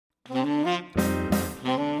Hi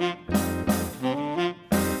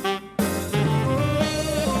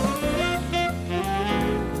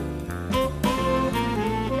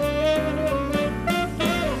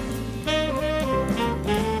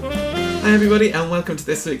everybody, and welcome to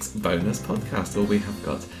this week's bonus podcast where we have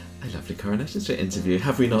got a lovely Coronation Street interview.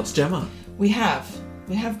 Have we not, Gemma? We have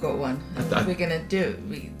got one. We're going to do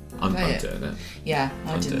it. I'm doing it. Yeah,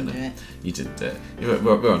 I didn't do it. You didn't do it.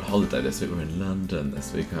 We're on holiday this week. We're in London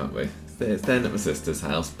this week, aren't we? Staying at my sister's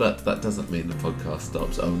house, but that doesn't mean the podcast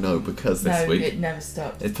stops. Oh no, because this week... No, it never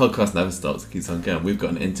stops. The podcast never stops. It keeps on going. We've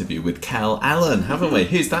got an interview with Kel Allen, haven't we?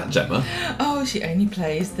 Who's that, Gemma? Oh, she only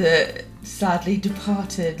plays the sadly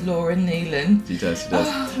departed Laura Neelan. She does.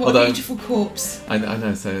 Oh, what a beautiful corpse. I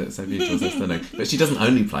know, so beautiful, so stunning. But she doesn't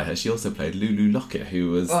only play her, she also played Lulu Lockett,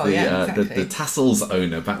 who was the Tassels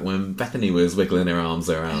owner back when Bethany was wiggling her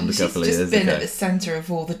arms around a couple of years ago. She's just been at the centre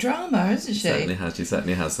of all the drama, hasn't she? She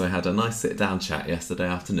certainly has. So I had a nice sit-down chat yesterday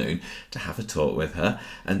afternoon to have a talk with her.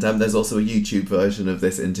 And there's also a YouTube version of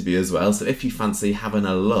this interview as well. So if you fancy having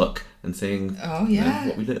a look and seeing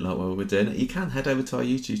what we look like while we're doing it, you can head over to our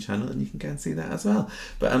YouTube channel and you can go and see that as well.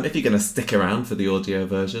 But if you're going to stick around for the audio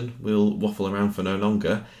version, we'll waffle around for no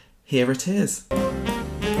longer. Here it is.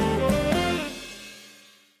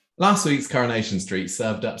 Last week's Coronation Street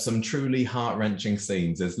served up some truly heart-wrenching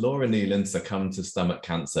scenes as Laura Neelan succumbed to stomach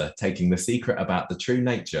cancer, taking the secret about the true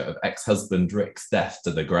nature of ex-husband Rick's death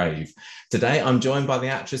to the grave. Today, I'm joined by the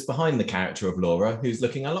actress behind the character of Laura, who's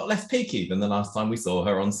looking a lot less peaky than the last time we saw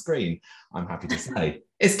her on screen. I'm happy to say,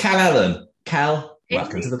 it's Kel Allen. Kel,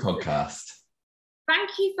 welcome to the podcast.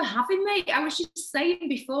 Thank you for having me. I was just saying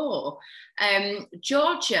before,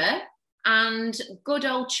 Georgia and good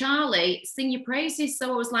old Charlie sing your praises,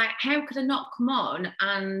 so I was like, how could I not come on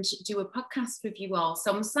and do a podcast with you all?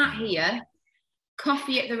 So I'm sat here,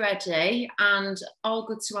 coffee at the ready, and all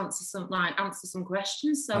good to answer some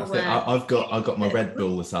questions. So I've got my Red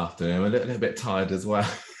Bull this afternoon. I'm a little bit tired as well.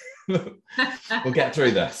 We'll get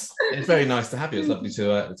through this. It's very nice to have you. It's lovely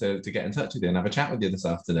to get in touch with you and have a chat with you this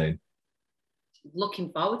afternoon.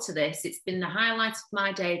 Looking forward to this. It's been the highlight of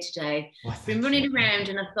my day today. I've been running around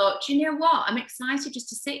and I thought, do you know what? I'm excited just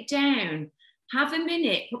to sit down, have a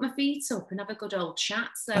minute, put my feet up and have a good old chat.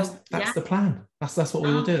 So that's the plan. That's what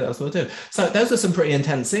we will do. That's what we'll do. So those were some pretty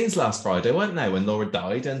intense scenes last Friday, weren't they? When Laura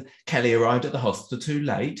died and Kelly arrived at the hospital too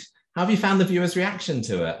late. How have you found the viewers' reaction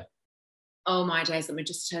to it? Oh my days, let me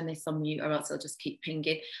just turn this on mute or else I'll just keep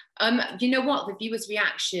pinging. You know what? The viewers'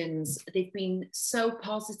 reactions, they've been so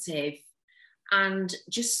positive and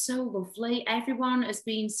just so lovely. Everyone has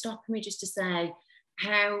been stopping me just to say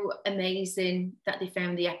how amazing that they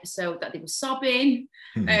found the episode, that they were sobbing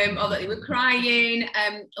or that they were crying.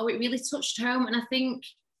 It really touched home. And I think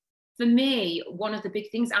for me, one of the big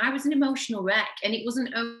things, I was an emotional wreck and it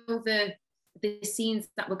wasn't over the scenes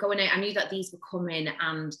that were going out. I knew that these were coming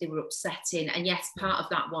and they were upsetting. And yes, part of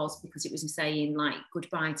that was because it was saying like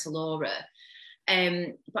goodbye to Laura.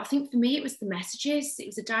 But I think for me, it was the messages. It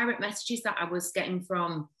was the direct messages that I was getting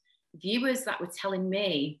from viewers that were telling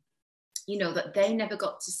me, you know, that they never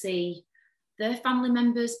got to see their family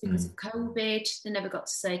members because of COVID. They never got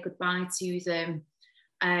to say goodbye to them.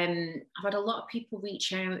 I've had a lot of people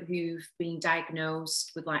reach out who've been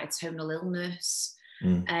diagnosed with like a terminal illness.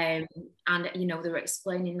 And, you know, they were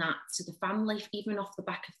explaining that to the family, even off the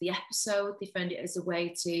back of the episode. They found it as a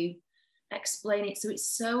way to explain it.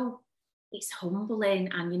 So it's humbling,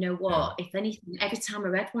 and you know what, if anything, every time I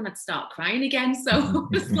read one I'd start crying again, so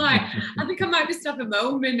it's like I think I might just have a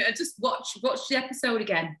moment and just watch the episode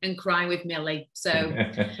again and cry with Millie. So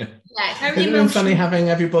it's very been funny having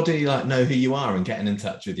everybody like know who you are and getting in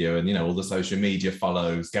touch with you, and you know, all the social media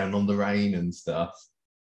follows, going on the rain and stuff.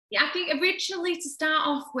 I think originally, to start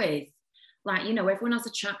off with, like, you know, everyone has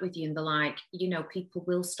a chat with you and they're like, you know, people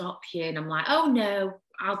will stop you, and I'm like, oh no,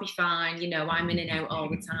 I'll be fine, you know, I'm in and out all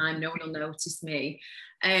the time, no one will notice me.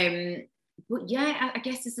 But yeah, I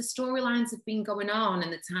guess as the storylines have been going on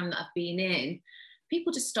and the time that I've been in,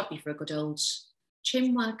 people just stop you for a good old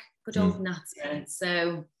chinwag, good old natter.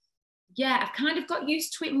 So yeah, I've kind of got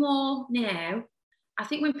used to it more now. I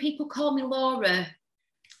think when people call me Laura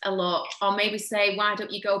a lot, or maybe say, why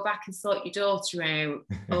don't you go back and sort your daughter out,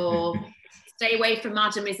 or stay away from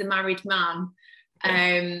Adam is a married man.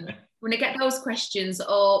 When I get those questions,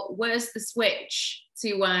 or where's the switch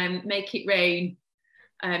to make it rain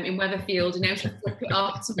in Weatherfield, and how to flip it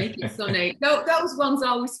off to make it sunny, those ones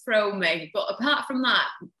always throw me. But apart from that,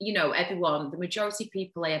 you know, the majority of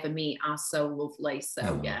people I ever meet are so lovely.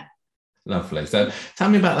 So yeah. Lovely. So tell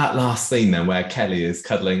me about that last scene then, where Kelly is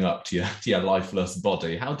cuddling up to your lifeless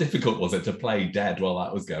body. How difficult was it to play dead while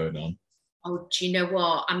that was going on? Oh, do you know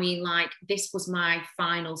what? I mean, like, this was my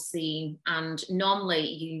final scene, and normally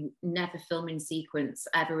you never film in sequence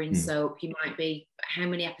ever in soap. You might be how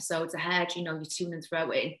many episodes ahead, you know, you're tuning and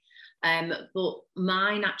throwing. But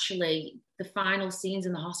mine, actually, the final scenes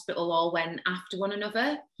in the hospital all went after one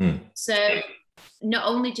another. So not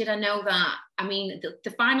only did I know that, I mean,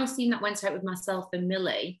 the final scene that went out with myself and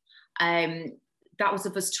Millie, that was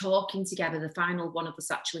of us talking together, the final one of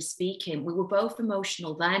us actually speaking. We were both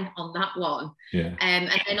emotional then on that one. Yeah. And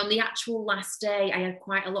then on the actual last day, I had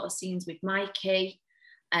quite a lot of scenes with Mikey.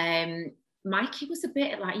 Mikey was a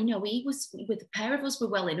bit like, you know, he was, with the pair of us, were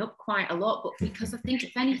welling up quite a lot, but because I think,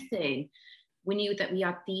 if anything, we knew that we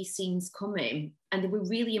had these scenes coming, and they were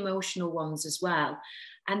really emotional ones as well.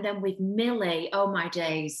 And then with Millie, oh my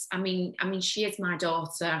days. I mean, she is my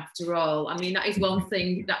daughter after all. I mean, that is one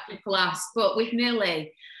thing that people ask. But with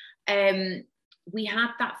Millie, we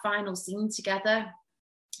had that final scene together,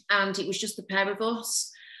 and it was just the pair of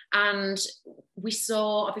us. And we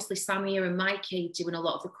saw, obviously, Samia and Mikey doing a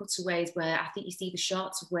lot of the cutaways where I think you see the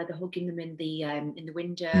shots of where they're hugging them in the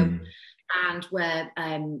window, and where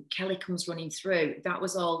Kelly comes running through. That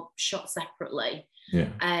was all shot separately. Yeah.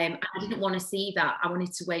 I didn't want to see that. I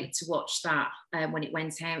wanted to wait to watch that when it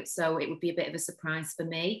went out, so it would be a bit of a surprise for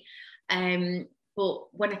me. But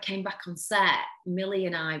when I came back on set, Millie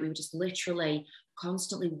and I, we were just literally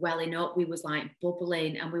constantly welling up. We was like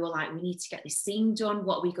bubbling, and we were like, we need to get this scene done.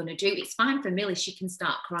 What are we going to do? It's fine for Millie, she can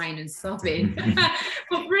start crying and sobbing.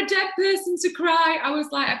 But for a dead person to cry, I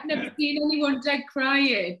was like, I've never seen anyone dead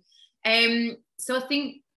crying. So I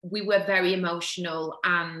think we were very emotional,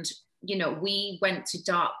 and you know, we went to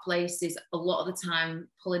dark places a lot of the time,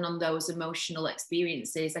 pulling on those emotional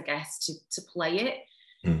experiences, I guess, to play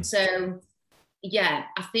it. So yeah,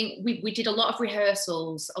 I think we did a lot of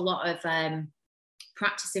rehearsals, a lot of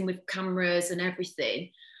practicing with cameras and everything.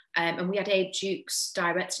 And we had Abe Jukes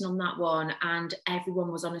directing on that one, and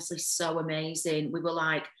everyone was honestly so amazing. We were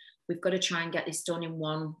like, we've got to try and get this done in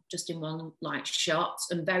one like shot,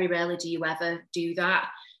 and very rarely do you ever do that.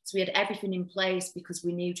 So we had everything in place because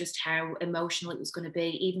we knew just how emotional it was going to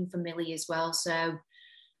be, even for Millie as well. So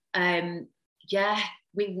yeah,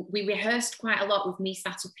 we rehearsed quite a lot with me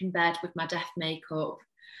sat up in bed with my death makeup,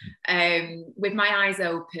 with my eyes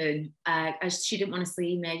open, as she didn't want to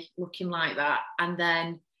see me looking like that. And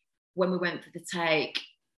then when we went for the take,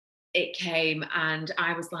 it came, and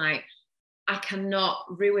I was like, I cannot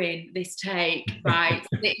ruin this take by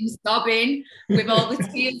sitting sobbing with all the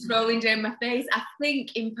tears rolling down my face. I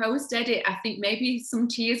think in post-edit, I think maybe some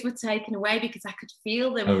tears were taken away because I could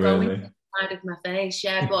feel them going to the side of my face.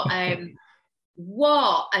 Yeah, but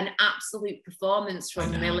what an absolute performance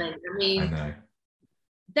from Millie. I mean,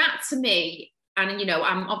 that to me, and you know,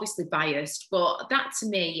 I'm obviously biased, but that to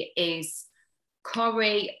me is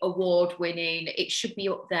Corrie award winning. It should be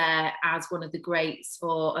up there as one of the greats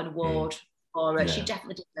for an award. Or she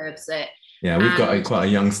definitely deserves it. Yeah, we've got quite a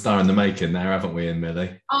young star in the making there, haven't we, in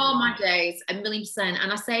Millie? Oh my days, 1,000,000%.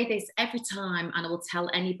 And I say this every time, and I will tell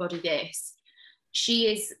anybody this.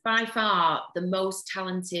 She is by far the most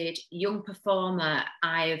talented young performer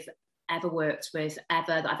I've ever worked with, that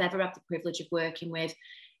I've ever had the privilege of working with.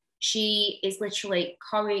 She is literally,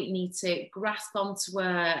 Corrie needs to grasp onto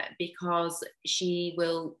her, because she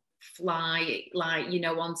will fly, like, you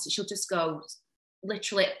know, she'll just go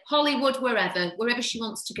literally Hollywood, wherever she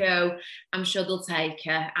wants to go. I'm sure they'll take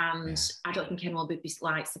her, and I don't think anyone would be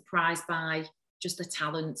like surprised by just the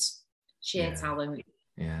talent, sheer talent.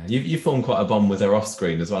 Yeah, you formed quite a bond with her off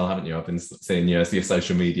screen as well, haven't you? I've been seeing your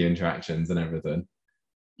social media interactions and everything.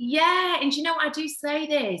 Yeah, and you know, I do say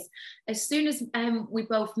this, as soon as we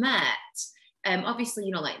both met, obviously,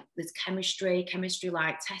 you know, like there's chemistry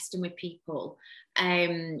like testing with people,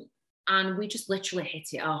 and we just literally hit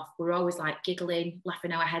it off. We're always like giggling,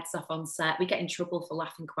 laughing our heads off on set. We get in trouble for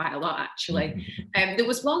laughing quite a lot, actually. There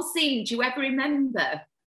was one scene, do you ever remember,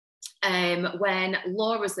 when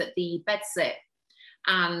Laura's at the bedsit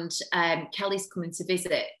and Kelly's coming to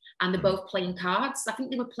visit, and they're both playing cards? I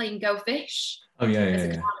think they were playing Go Fish. Oh, yeah,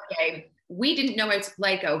 as a card game. We didn't know how to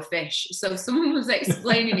play Go Fish, so someone was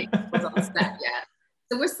explaining it to us on set,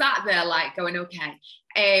 So we're sat there like going,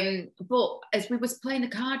 okay. But as we was playing the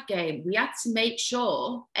card game, we had to make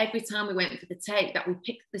sure every time we went for the take that we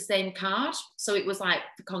picked the same card. So it was like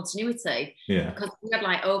for continuity. Yeah. Because we had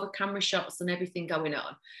like over camera shots and everything going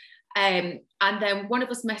on. And then one of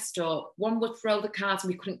us messed up. One would throw the cards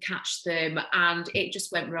and we couldn't catch them, and it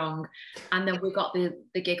just went wrong. And then we got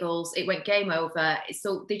the giggles. It went game over.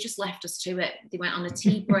 So they just left us to it. They went on a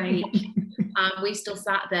tea break. And we still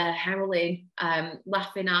sat there howling,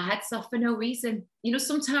 laughing our heads off for no reason. You know,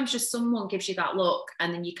 sometimes just someone gives you that look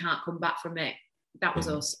and then you can't come back from it. That was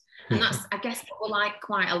us. And that's, I guess, what we're like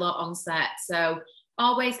quite a lot on set. So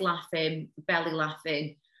always laughing, belly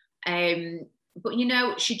laughing. But, you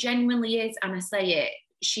know, she genuinely is, and I say it,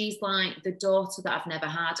 she's like the daughter that I've never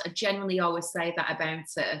had. I genuinely always say that about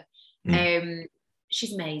her.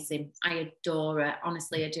 She's amazing. I adore her.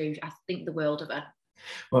 Honestly, I do. I think the world of her.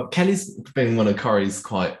 Well, Kelly's been one of Corrie's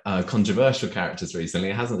quite controversial characters recently,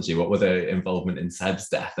 hasn't she? What with her involvement in Seb's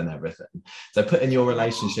death and everything. So putting your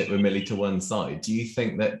relationship with Millie to one side, do you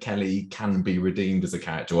think that Kelly can be redeemed as a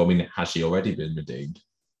character? Well, I mean, has she already been redeemed?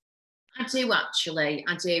 I do, actually.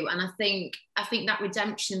 I do. And I think that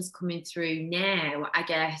redemption's coming through now, I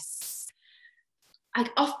guess.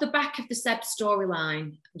 Off the back of the Seb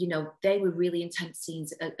storyline, you know, they were really intense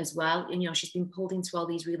scenes as well. And, you know, she's been pulled into all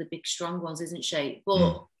these really big, strong ones, isn't she?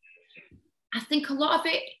 But I think a lot of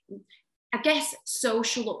it, I guess,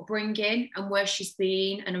 social upbringing and where she's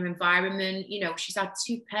been and her environment. You know, she's had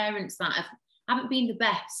two parents that haven't been the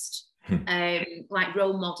best, like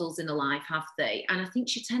role models in her life, have they? And I think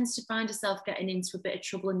she tends to find herself getting into a bit of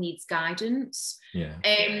trouble and needs guidance. Yeah.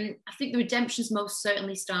 I think the redemption's most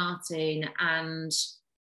certainly starting, and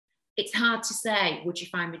it's hard to say, would you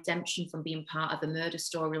find redemption from being part of the murder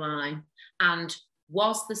storyline? And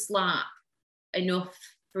was the slap enough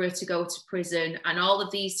for her to go to prison? And all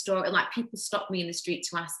of these stories, like, people stop me in the street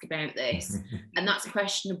to ask about this. And that's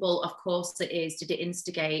questionable. Of course it is. Did it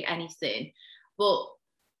instigate anything? But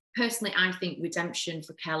personally, I think redemption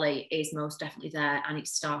for Kelly is most definitely there, and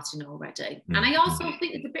it's starting already. And I also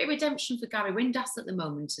think there's a bit of redemption for Gary Windass at the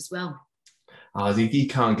moment as well. Oh, he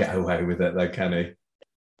can't get away with it though, can he?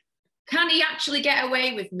 Can he actually get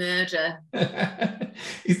away with murder?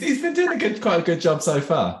 he's been doing quite a good job so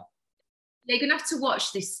far. You're going to have to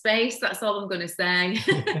watch this space. That's all I'm going to say.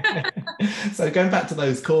 So going back to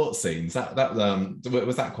those court scenes, that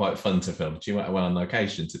was that quite fun to film? You went away on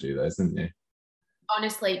location to do those, didn't you?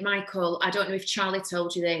 Honestly, Michael, I don't know if Charlie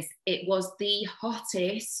told you this. It was the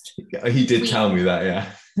hottest. He did tell me that,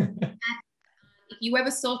 yeah. If you ever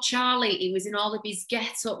saw Charlie, he was in all of his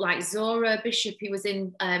get-up, like Zora Bishop. He was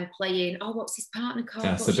in playing, what's his partner called?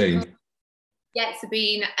 Yeah, Sabine. Yeah,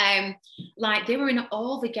 Sabine. Like, they were in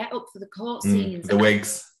all the get-up for the court scenes. The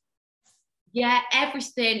wigs. Yeah,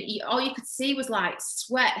 everything. All you could see was like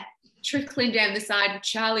sweat trickling down the side of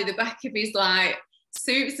Charlie, the back of his like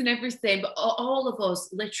suits and everything, but all of us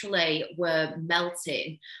literally were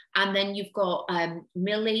melting. And then you've got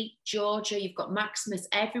Millie, Georgia, you've got Maximus,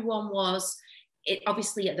 everyone was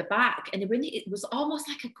obviously at the back, and it was almost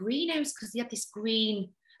like a greenhouse, because they had this green,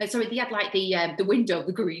 they had like the window,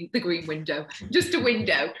 the green window, just a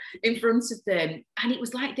window in front of them, and it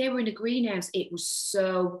was like they were in a greenhouse. It was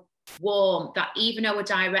so warm that even our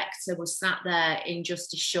director was sat there in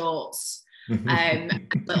just his shorts, a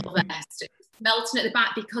little vest, melting at the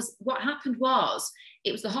back, because what happened was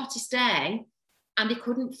it was the hottest day and they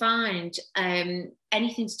couldn't find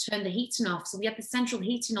anything to turn the heating off. So we had the central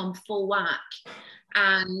heating on full whack,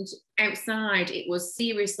 and outside it was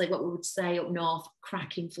seriously what we would say up north,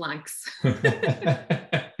 cracking flags.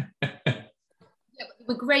 They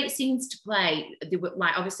were great scenes to play. They were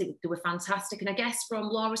like, obviously they were fantastic. And I guess from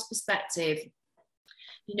Laura's perspective,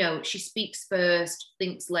 you know, she speaks first,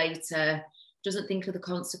 thinks later, doesn't think of the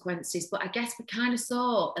consequences. But I guess we kind of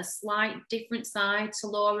saw a slight different side to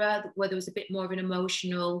Laura, where there was a bit more of an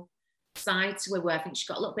emotional side to her, where I think she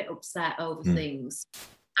got a little bit upset over things.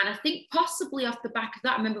 And I think possibly off the back of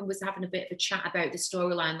that, I remember we was having a bit of a chat about the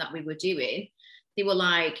storyline that we were doing. They were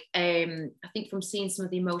like, I think from seeing some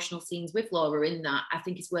of the emotional scenes with Laura in that, I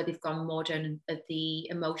think it's where they've gone more down the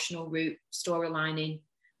emotional route storylining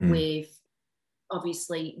with,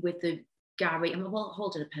 obviously, with the Gary, I'm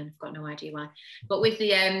holding a pen, I've got no idea why, but with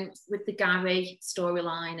the Gary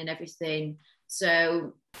storyline and everything.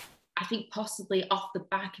 So I think possibly off the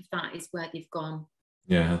back of that is where they've gone.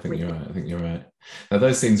 Yeah, I think you're right. Now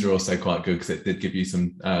those scenes are also quite good because it did give you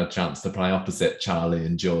some chance to play opposite Charlie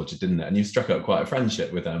and Georgia, didn't it? And you've struck up quite a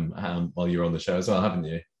friendship with them while you were on the show as well, haven't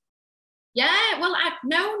you? Yeah, well,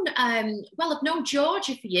 I've known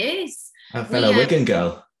Georgia for years. A fellow Wigan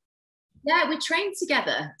girl. Yeah, we trained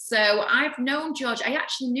together. So I've known Georgia. I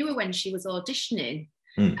actually knew her when she was auditioning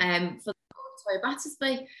for Victoria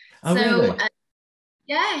Battersby. Oh, really?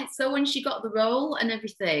 Yeah, so when she got the role and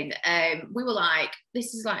everything, we were like,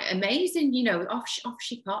 this is like amazing, you know, off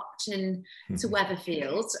she popped and to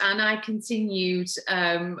Weatherfield, and I continued,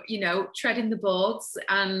 you know, treading the boards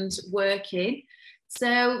and working.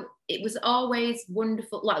 So it was always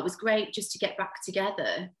wonderful. Like, it was great just to get back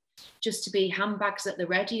together. just to be handbags at the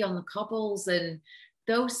ready on the cobbles, and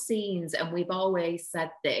those scenes. And we've always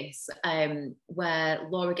said this, where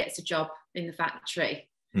Laura gets a job in the factory.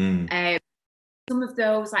 Some of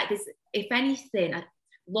those, like this, if anything,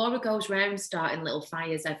 Laura goes round starting little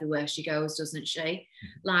fires everywhere she goes, doesn't she?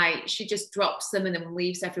 Like, she just drops them and then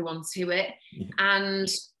leaves everyone to it. And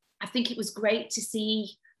I think it was great to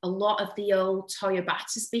see a lot of the old Toyah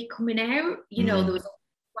Battersby coming out. You know, there was a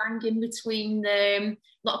slang in between them,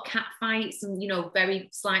 a lot of cat fights, and, you know, very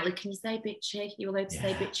slightly, can you say bitchy? You're allowed to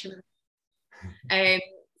say bitchy.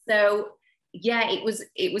 So yeah, it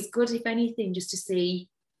was good, if anything, just to see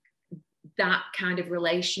that kind of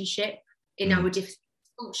relationship in our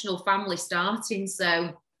dysfunctional family starting.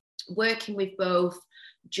 So working with both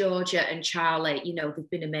Georgia and Charlie, you know, they've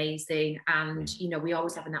been amazing, and you know, we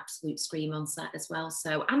always have an absolute scream on set as well.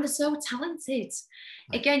 So, and they're so talented.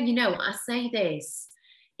 Again, you know, I say this,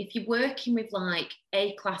 if you're working with like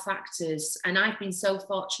A-class actors, and I've been so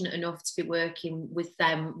fortunate enough to be working with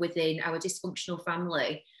them within our dysfunctional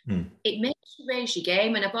family, it makes you raise your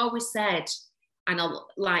game. And I've always said, and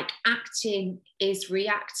like, acting is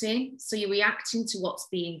reacting. So you're reacting to what's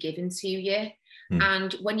being given to you.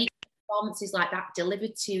 And when you get performances like that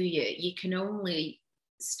delivered to you, you can only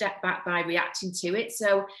step back by reacting to it.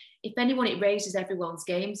 So if anyone, it raises everyone's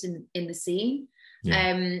games in the scene.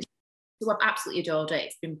 So I've absolutely adored it.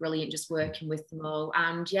 It's been brilliant just working with them all.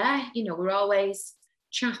 And yeah, you know, we're always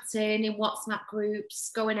chatting in WhatsApp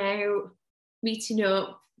groups, going out, meeting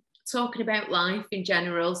up, talking about life in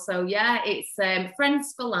general. So yeah, it's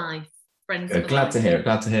friends for life. Glad to hear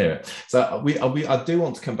it. So I do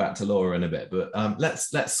want to come back to Laura in a bit, but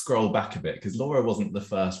let's scroll back a bit, because Laura wasn't the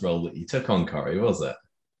first role that you took on, Corrie, was it?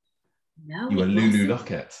 No, you were Lulu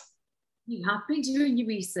Lockett. You have been doing your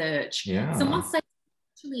research. Yeah. Someone said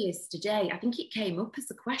actually yesterday, I think it came up as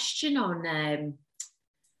a question on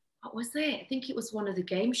what was it? I think it was one of the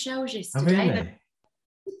game shows yesterday. Oh, really?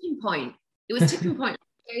 Tipping Point. It was Tipping Point.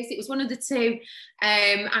 It was one of the two,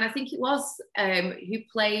 and I think it was who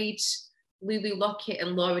played Lulu Lockett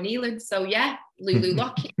and Laura Neelan. So yeah, Lulu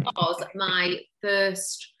Lockett was my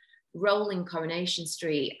first role in Coronation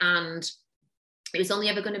Street, and it was only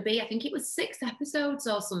ever going to be, I think it was 6 episodes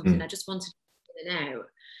or something. I just wanted to get it out.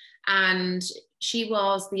 And she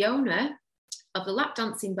was the owner of the lap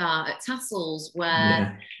dancing bar at Tassels,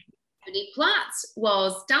 where Tony Platt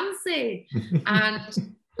was dancing.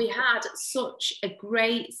 And we had such a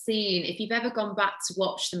great scene. If you've ever gone back to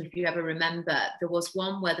watch them, if you ever remember, there was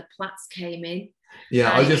one where the Platts came in.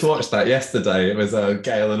 Yeah, I just watched that yesterday. It was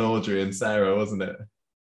Gail and Audrey and Sarah, wasn't it?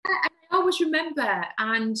 I always remember.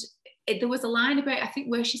 And there was a line about, I think,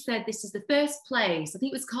 where she said, this is the first place. I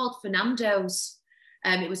think it was called Fernando's.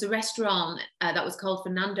 It was a restaurant that was called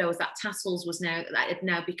Fernando's that Tassels had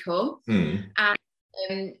now become.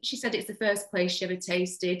 And she said it's the first place she ever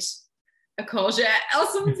tasted a courgette or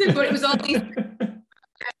something, but it was all these and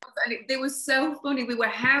they were so funny. We were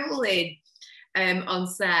howling on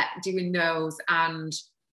set doing those, and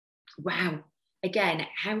wow, again,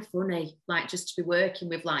 how funny, like, just to be working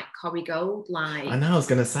with like Corrie Gold. Like, I know, I was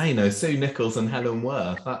going to say, no, Sue Nichols and Helen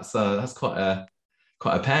Worth, that's quite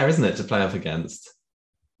a pair, isn't it, to play up against?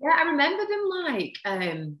 Yeah, I remember them, like,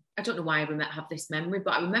 I don't know why I have this memory,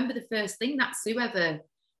 but I remember the first thing that Sue ever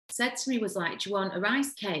said to me was like, do you want a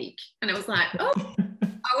rice cake? And I was like, oh,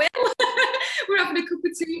 I will. We're having a cup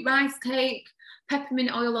of tea, rice cake,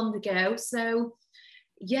 peppermint oil on the go. So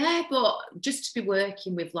yeah, but just to be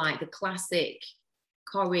working with like the classic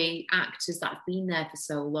Corrie actors that have been there for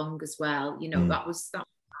so long as well, you know, that was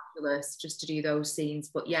fabulous just to do those scenes.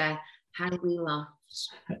 But yeah, how we laughed.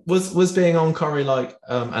 Was being on Corrie like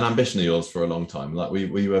an ambition of yours for a long time? Like, were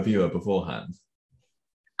you a viewer beforehand?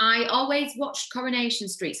 I always watched Coronation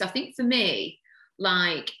Street. So I think for me,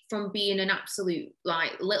 like, from being an absolute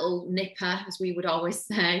like little nipper, as we would always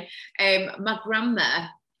say, my grandma,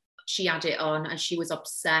 she had it on and she was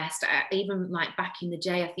obsessed. Even like back in the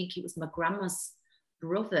day, I think it was my grandma's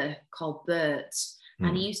brother called Bert,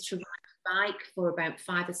 and he used to ride a bike for about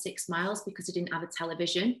 5 or 6 miles because he didn't have a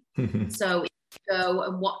television. So go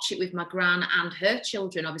and watch it with my gran and her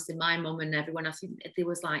children, obviously my mum and everyone. I think there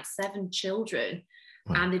was like 7 children.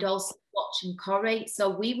 Wow. And they'd also watching Corrie. So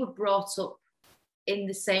we were brought up in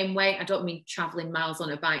the same way. I don't mean traveling miles on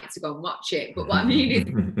a bike to go and watch it, but what I mean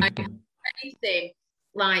is like, anything,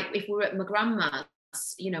 like if we were at my grandma's,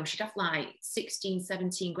 you know, she'd have like 16,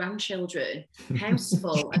 17 grandchildren, house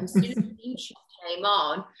full. And as soon as the theme came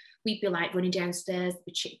on, we'd be like running downstairs,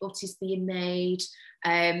 the chick butties being made.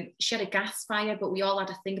 She had a gas fire, but we all had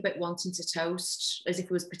a thing about wanting to toast, as if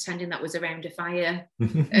we was pretending that was around a fire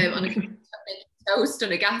on a toast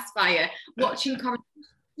on a gas fire, watching Coronation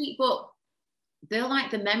but they're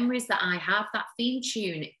like the memories that I have, that theme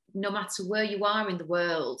tune, no matter where you are in the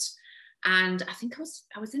world. And I think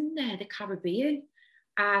I was in the Caribbean,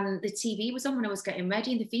 and the TV was on when I was getting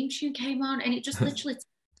ready, and the theme tune came on, and it just literally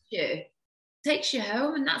takes you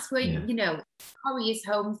home. And that's where, you know, Corrie is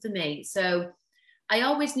home for me. So I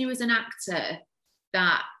always knew as an actor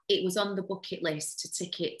that it was on the bucket list to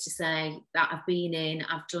tick it, to say that I've been in,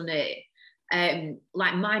 I've done it.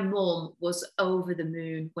 Like my mum was over the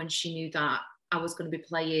moon when she knew that I was going to be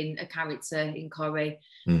playing a character in Corrie.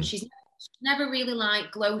 She's never really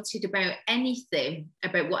like gloated about anything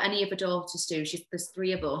about what any of her daughters do. There's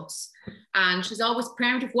 3 of us, and she's always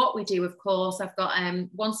proud of what we do. Of course, I've got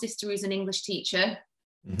one sister who's an English teacher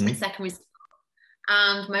in secondary school,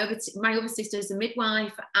 and my other sister is a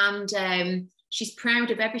midwife, and she's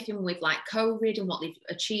proud of everything with like COVID and what they've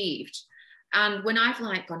achieved. And when I've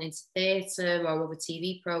like gone into theatre or other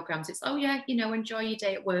TV programmes, it's, oh yeah, you know, enjoy your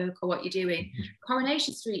day at work or what you're doing.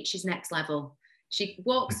 Coronation Street, she's next level. She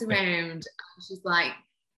walks around and she's like,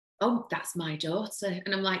 oh, that's my daughter.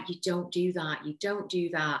 And I'm like, you don't do that. You don't do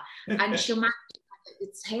that. And she'll match the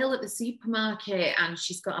tail at the supermarket, and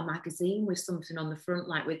she's got a magazine with something on the front,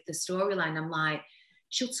 like with the storyline. I'm like,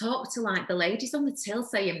 she'll talk to like the ladies on the till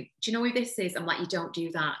saying, do you know who this is? I'm like, you don't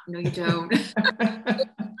do that. No, you don't.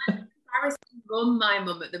 Run my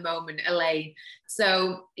mum at the moment, Elaine.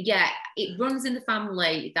 So yeah, it runs in the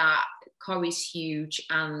family that Corrie's huge.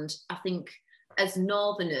 And I think as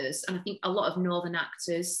Northerners, and I think a lot of Northern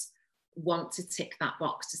actors want to tick that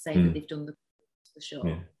box to say that they've done the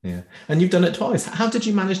show. Yeah. And you've done it twice. How did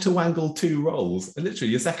you manage to wangle 2 roles?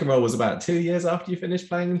 Literally, your second role was about 2 years after you finished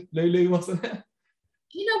playing Lulu, wasn't it?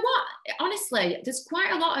 You know what? Honestly, there's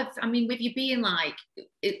quite a lot of, I mean, with you being like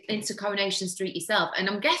into Coronation Street yourself, and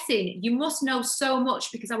I'm guessing you must know so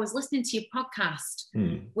much, because I was listening to your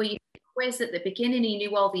podcast where you quiz at the beginning and you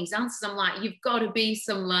knew all these answers. I'm like, you've got to be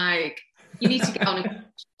some like, you need to get on a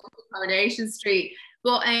Coronation Street.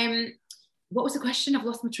 But what was the question? I've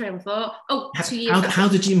lost my trail of thought. Oh, 2 years. How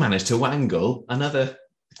did you manage to wangle another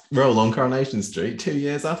role on Coronation Street 2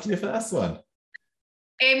 years after your first one?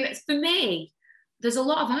 For me, there's a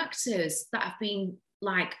lot of actors that have been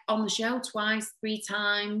like on the show twice, 3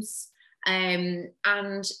 times. And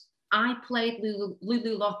I played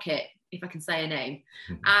Lulu Lockett, if I can say her name,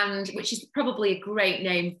 and which is probably a great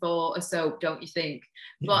name for a soap, don't you think?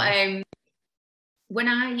 Yeah. But when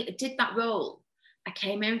I did that role, I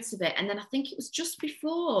came out of it, and then I think it was just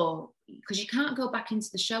before, because you can't go back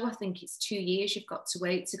into the show. I think it's 2 years you've got to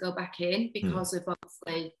wait to go back in, because of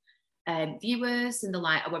obviously viewers, and they're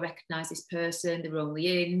like, oh, I recognise this person, they were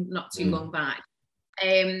only in not too long back.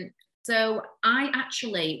 So I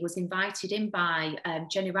actually was invited in by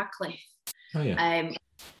Jenny Radcliffe,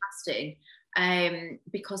 casting,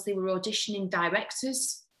 because they were auditioning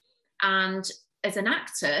directors, and as an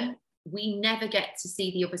actor, we never get to see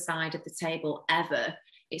the other side of the table ever.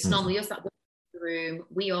 It's normally us that go in the room,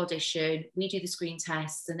 we audition, we do the screen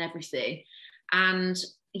tests and everything. And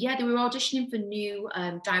yeah, they were auditioning for new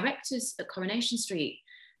directors at Coronation Street.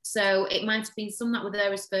 So it might have been some that were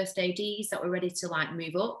there as first ADs that were ready to like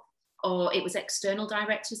move up, or it was external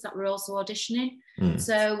directors that were also auditioning.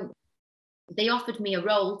 So they offered me a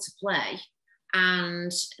role to play,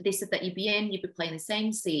 and they said that you'd be playing the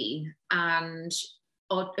same scene, and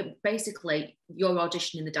basically you're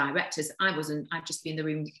auditioning the directors. I wasn't, I'd just be in the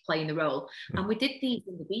room playing the role. And we did these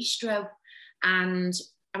in the bistro, and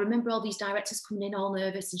I remember all these directors coming in all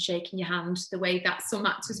nervous and shaking your hand the way that some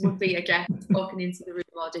actors would be, I guess, walking into the room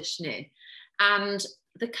auditioning. And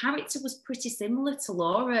the character was pretty similar to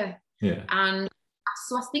Laura. Yeah. And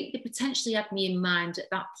so I think they potentially had me in mind at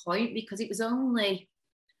that point, because it was only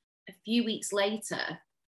a few weeks later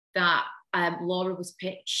that Laura was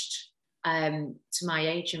pitched to my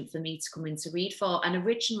agent for me to come in to read for. And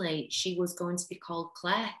originally she was going to be called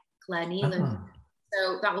Claire Neelan.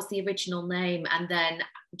 So that was the original name. And then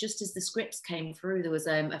just as the scripts came through, there was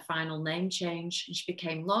a final name change, and she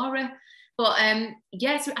became Laura. But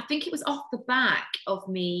so I think it was off the back of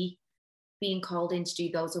me being called in to do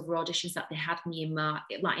those other auditions that they had me in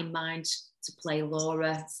mind to play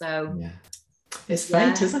Laura. So yeah. It's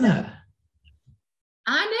fate, isn't it?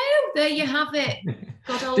 I know. There you have it.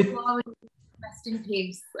 Good old Laura. Rest in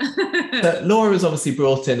peace. Laura was obviously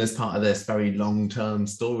brought in as part of this very long-term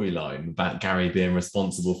storyline about Gary being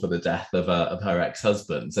responsible for the death of her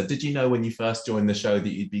ex-husband. So did you know when you first joined the show that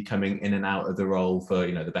you'd be coming in and out of the role for,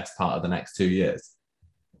 the best part of the next 2 years?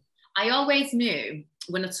 I always knew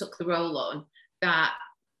when I took the role on that,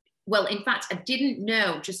 well, in fact, I didn't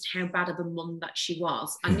know just how bad of a mum that she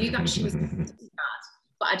was. I knew that she was bad,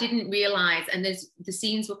 but I didn't realise, and the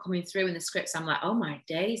scenes were coming through in the scripts. I'm like, oh my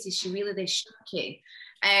days, is she really this shocking?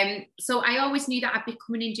 So I always knew that I'd be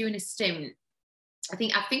coming in doing a stint. I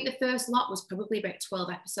think the first lot was probably about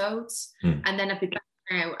 12 episodes, and then I'd be back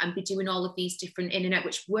out and be doing all of these different in and out,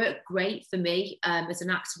 which worked great for me as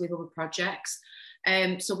an actor with other projects.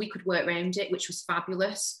 So we could work around it, which was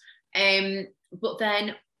fabulous. But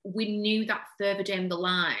then we knew that further down the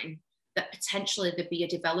line that potentially there'd be a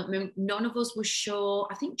development. None of us was sure.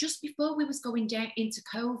 I think just before we was going down into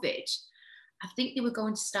COVID, I think they were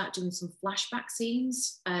going to start doing some flashback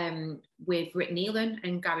scenes with Rick Neelan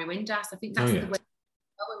and Gary Windass. I think that's the way it was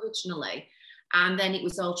originally. And then it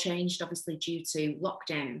was all changed, obviously, due to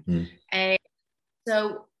lockdown.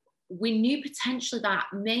 So we knew potentially that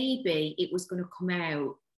maybe it was going to come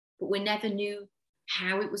out, but we never knew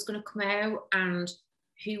how it was going to come out and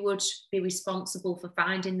who would be responsible for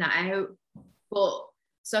finding that out. But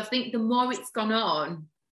so I think the more it's gone on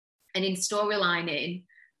and in storylining,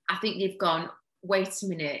 I think they've gone, wait a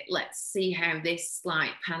minute, let's see how this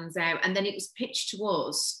like pans out. And then it was pitched to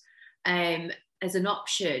us as an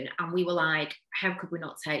option, and we were like, how could we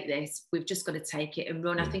not take this? We've just got to take it and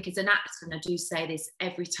run. I think as an actor, and I do say this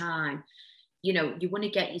every time, you know, you want to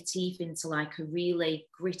get your teeth into like a really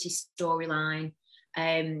gritty storyline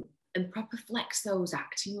and proper flex those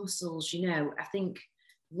acting muscles, you know. I think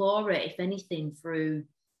Laura, if anything, through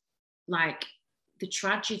like the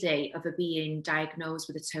tragedy of her being diagnosed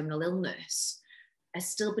with a terminal illness, has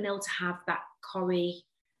still been able to have that Corrie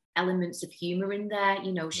elements of humour in there.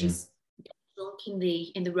 You know, she's drunk in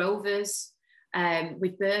the Rovers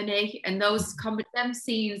with Bernie, and those them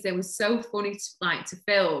scenes, they were so funny to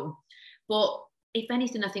film. But if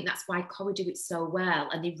anything, I think that's why Corrie do it so well,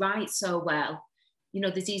 and they write so well. You know,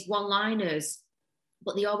 there's these one-liners,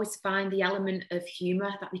 but they always find the element of humour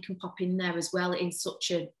that they can pop in there as well in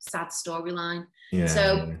such a sad storyline.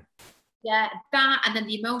 So that, and then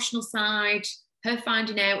the emotional side, her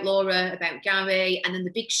finding out, Laura, about Gary, and then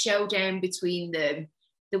the big showdown between them.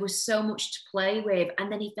 There was so much to play with. And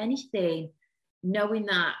then if anything, knowing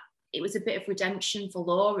that it was a bit of redemption for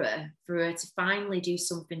Laura, for her to finally do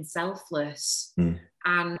something selfless and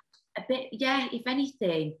a bit, if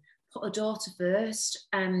anything, put her daughter first.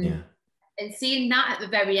 And seeing that at the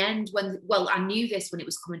very end, I knew this when it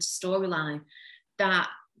was coming to storyline, that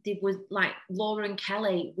they were like, Laura and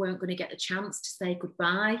Kelly weren't going to get the chance to say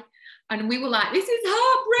goodbye. And we were like, this is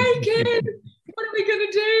heartbreaking. What are we going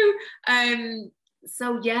to do?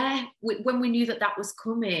 So when we knew that was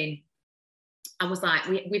coming, I was like,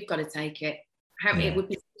 we've got to take it. It would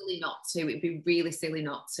be silly not to. It'd be really silly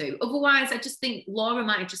not to. Otherwise, I just think Laura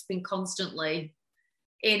might have just been constantly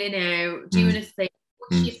in and out, doing a thing.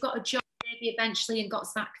 She's got a job maybe eventually and got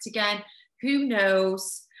sacked again. Who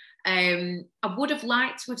knows? I would have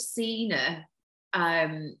liked to have seen her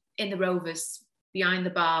in the Rovers behind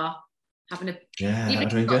the bar having a that would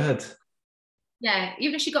have been good. Yeah,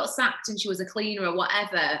 even if she got sacked and she was a cleaner or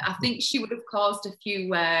whatever, I think she would have caused a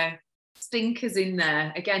few stinkers in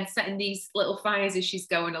there, again, setting these little fires as she's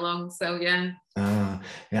going along. So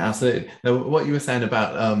absolutely. Now, what you were saying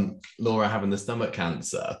about Laura having the stomach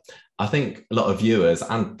cancer, I think a lot of viewers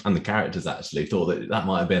and the characters actually thought that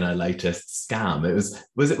might have been her latest scam.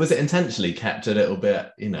 Was it intentionally kept a little bit,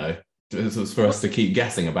 you know, it was for us to keep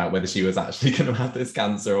guessing about whether she was actually going to have this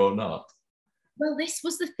cancer or not? Well, this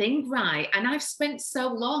was the thing, right? And I've spent so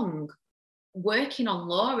long working on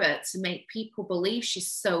Laura to make people believe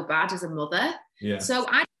she's so bad as a mother. So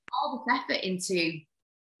I put all this effort into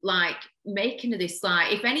like making her this,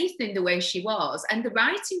 like, if anything, the way she was, and the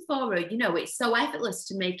writing for her, you know, it's so effortless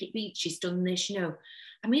to make it be she's done this, you know.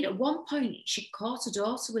 I mean, at one point she caught her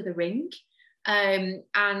daughter with a ring,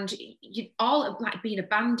 and you all like being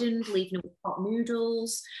abandoned, leaving her with hot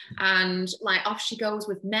noodles, and like off she goes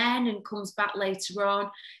with men and comes back later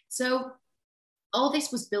on. So all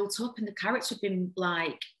this was built up, and the character had been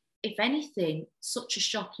like, if anything, such a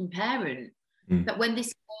shocking parent that when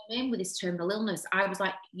this came in with this terminal illness, I was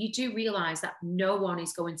like, you do realise that no one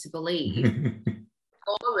is going to believe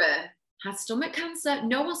Laura has stomach cancer.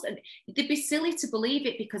 No one's, they'd be silly to believe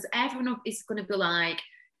it, because everyone is going to be like,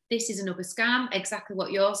 this is another scam, exactly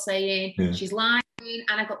what you're saying. She's lying.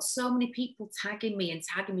 And I got so many people tagging me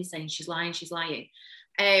saying she's lying.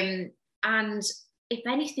 And if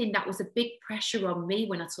anything, that was a big pressure on me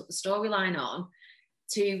when I took the storyline on,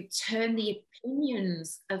 to turn the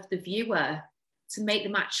opinions of the viewer to make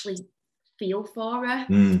them actually feel for her.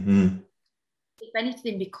 If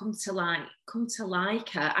anything, we come to like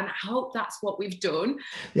her, and I hope that's what we've done.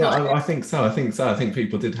 I think so. I think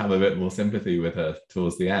people did have a bit more sympathy with her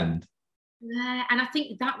towards the end. Yeah, and I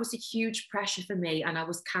think that was a huge pressure for me, and I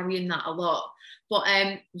was carrying that a lot. But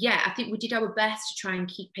yeah, I think we did our best to try and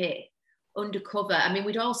keep it undercover. I mean,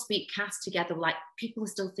 we'd all speak cast together, like people are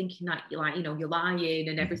still thinking that you're like, you're lying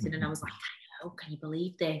and everything. And I was like, oh, can you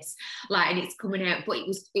believe this? Like, and it's coming out, but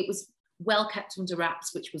it was well kept under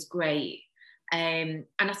wraps, which was great. And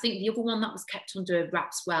I think the other one that was kept under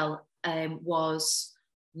wraps well was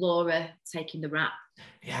Laura taking the rap.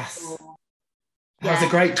 Yes. So, that was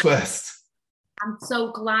a great twist. I'm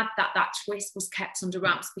so glad that that twist was kept under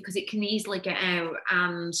wraps, because it can easily get out.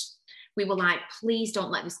 And we were like, please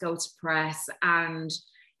don't let this go to press. And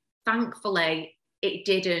thankfully it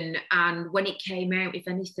didn't. And when it came out, if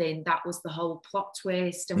anything, that was the whole plot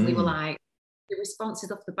twist. And we were like, the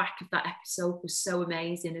responses off the back of that episode was so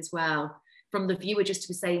amazing as well. From the viewer just to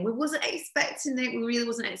be saying, we wasn't expecting it. We really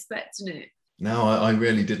wasn't expecting it. No, I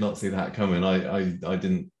really did not see that coming. I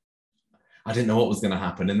didn't know what was going to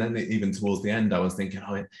happen. And then even towards the end, I was thinking,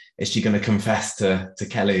 oh, is she going to confess to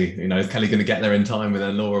Kelly? Is Kelly going to get there in time and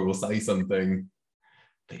then Laura will say something?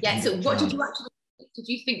 Yeah, so what did you actually think? Did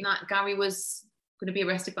you think that Gary was going to be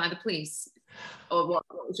arrested by the police? Or what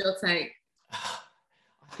was your take?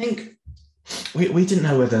 I think we didn't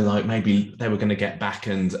know whether maybe they were going to get back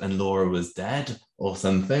and Laura was dead or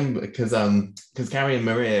something, because Gary and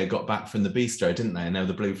Maria got back from the bistro, didn't they? And there were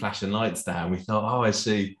the blue flashing lights down. We thought, oh, is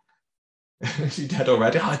she dead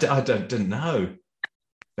already? I didn't know.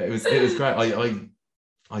 But it was great.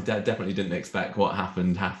 I definitely didn't expect what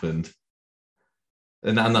happened.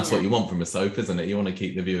 And that's what you want from a soap, isn't it? You want to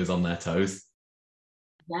keep the viewers on their toes.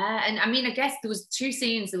 Yeah, and I mean, I guess there was two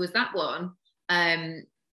scenes. There was that one.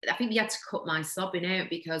 I think they had to cut my sobbing out,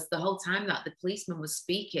 because the whole time that the policeman was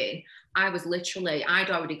speaking, I'd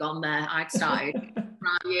already gone there. I'd started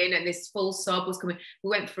crying and this full sob was coming. We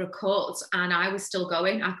went for a cut and I was still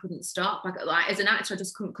going. I couldn't stop. As an actor, I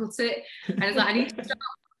just couldn't cut it. And I was like, I need to stop.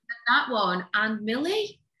 That one. And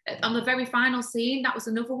Millie, on the very final scene, that was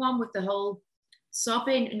another one with the whole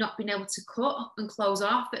sobbing and not being able to cut and close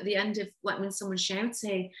off at the end of, like, when someone's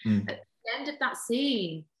shouting. At the end of that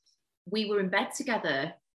scene, we were in bed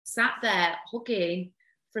together, sat there hugging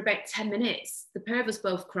for about 10 minutes. The pair of us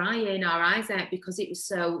both crying our eyes out because it was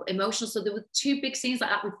so emotional. So there were two big scenes like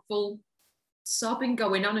that with full sobbing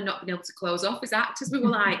going on and not being able to close off as actors. We were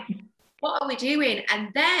like, what are we doing? And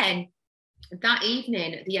then that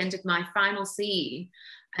evening, at the end of my final scene,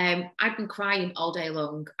 I'd been crying all day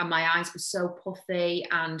long and my eyes were so puffy,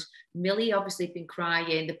 and Millie obviously had been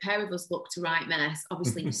crying. The pair of us looked a right mess.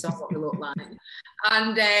 Obviously you saw what we looked like.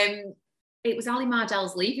 And it was Ali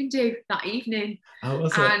Mardell's leaving do that evening. Oh,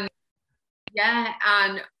 was it? Yeah,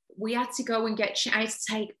 and we had to go and I had to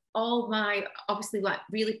take all my obviously like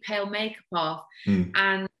really pale makeup off,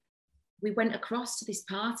 and we went across to this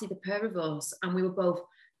party, the pair of us, and we were both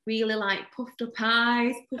really like puffed up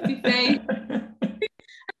eyes, puffy face.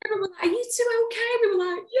 We were like, are you two okay? We were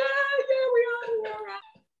like, yeah, we are all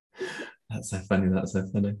right. That's so funny.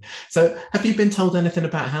 So have you been told anything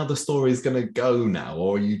about how the story is going to go now,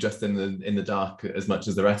 or are you just in the dark as much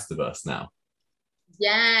as the rest of us now?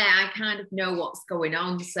 Yeah, I kind of know what's going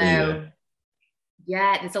on. So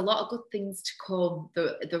yeah, there's a lot of good things to come.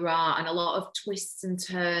 There are, and a lot of twists and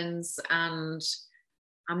turns, and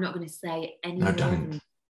I'm not going to say any No, of don't. them.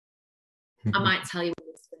 I might tell you when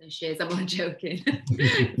this finishes. I'm not joking.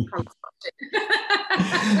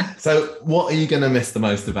 So what are you going to miss the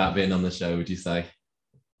most about being on the show, would you say?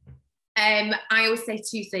 I always say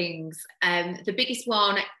two things. The biggest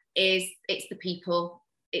one is it's the people.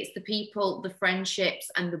 It's the people, the friendships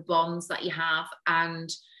and the bonds that you have. And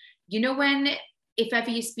if ever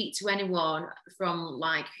you speak to anyone from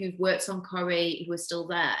like who've worked on Corrie, who are still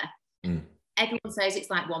there, everyone says it's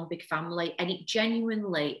like one big family. And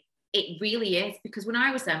it really is, because when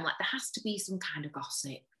I was there, I'm like, there has to be some kind of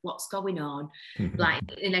gossip. What's going on? Like,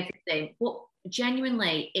 and everything. But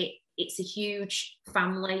genuinely, it's a huge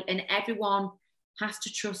family and everyone has to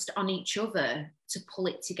trust on each other to pull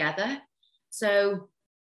it together. So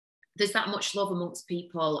there's that much love amongst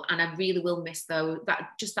people, and I really will miss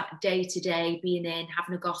that day-to-day being in,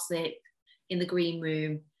 having a gossip in the green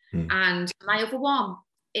room. And my other one,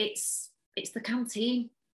 it's the canteen.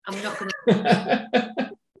 I'm not going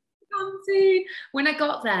to canteen. When I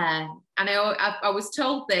got there, and I was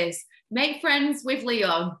told this, make friends with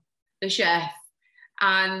Leon, the chef,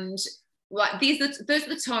 and like those are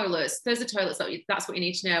the toilets. Those are toilets. That's what you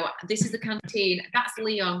need to know. This is the canteen. That's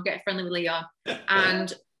Leon. Get friendly with Leon.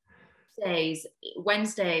 And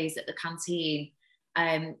Wednesdays at the canteen,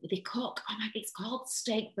 they cook. Oh my! It's called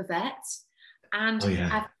steak bavette, and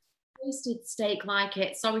I've tasted steak like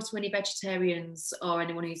it. Sorry to any vegetarians or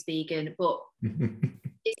anyone who's vegan, but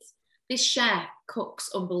this chef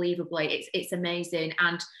cooks unbelievably. It's amazing.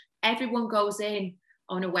 And everyone goes in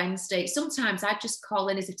on a Wednesday. Sometimes I just call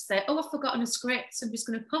in as if to say, oh, I've forgotten a script. So I'm just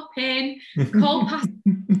going to pop in, call past.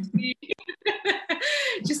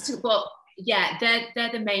 But yeah,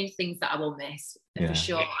 they're the main things that I will miss for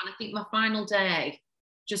sure. And I think my final day,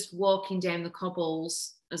 just walking down the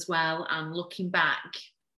cobbles as well and looking back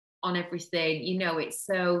on everything, you know, it's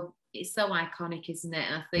so iconic, isn't it?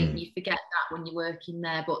 And I think you forget that when you're working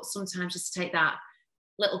there, but sometimes just take that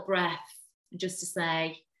little breath just to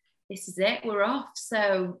say, this is it, we're off.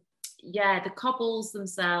 So yeah, the cobbles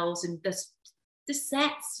themselves and the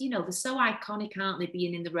sets, you know, they're so iconic, aren't they?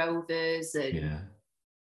 Being in the Rovers and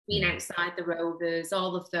being outside the Rovers,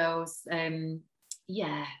 all of those.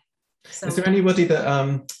 So, is there anybody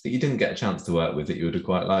that you didn't get a chance to work with that you would have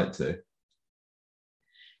quite liked to?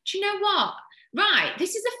 Do you know what? Right,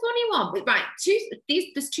 this is a funny one. Right,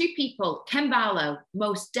 there's two people. Ken Barlow,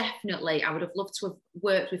 most definitely. I would have loved to have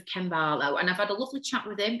worked with Ken Barlow, and I've had a lovely chat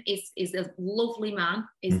with him. He's a lovely man,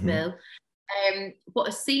 Bill. But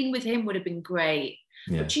a scene with him would have been great.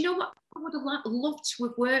 Yeah. But do you know what I would have loved to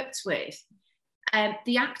have worked with?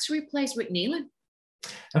 The actor who plays Rick Neelan.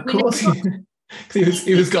 Of course, because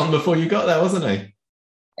he was gone before you got there, wasn't he?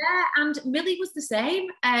 Yeah, and Millie was the same.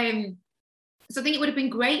 So I think it would have been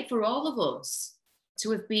great for all of us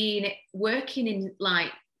to have been working in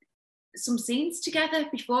like some scenes together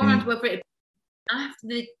beforehand, whether it after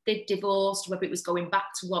they divorced, whether it was going back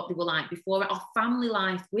to what they were like before, or family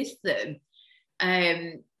life with them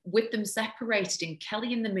separated and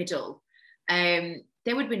Kelly in the middle. They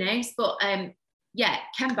would be nice, but Ken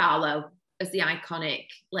Barlow as the iconic,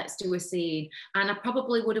 let's do a scene. And I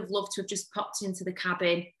probably would have loved to have just popped into the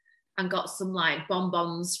cabin and got some like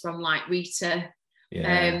bonbons from like Rita,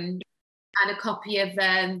 and a copy of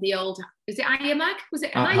the old, is it Hiya Mag? Was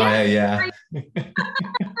it Hiya? Hiya, yeah.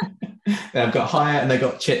 They've got Hiya and they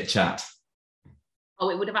got Chit Chat. Oh,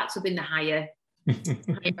 it would have had to have been the Hiya.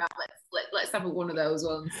 Let's have one of those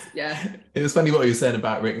ones. Yeah. It was funny what you were saying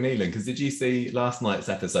about Rick Neelan, because did you see last night's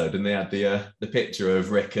episode and they had the picture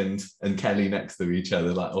of Rick and Kelly next to each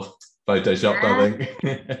other, like photoshopped, I think.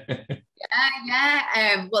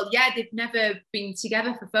 Well, they've never been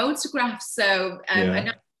together for photographs, so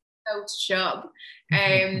another Photoshop.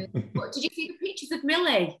 But did you see the pictures of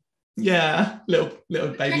Millie? Yeah, little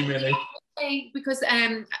baby Millie. Because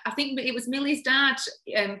I think it was Millie's dad,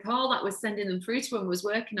 Paul, that was sending them through to him, was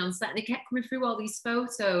working on set, and they kept coming through all these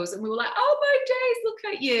photos, and we were like, oh my days, look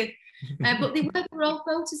at you. But they were all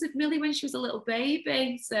photos of Millie when she was a little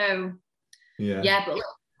baby. So but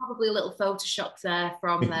probably a little Photoshop there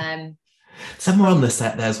from somewhere on the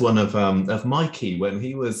set. There's one of Mikey when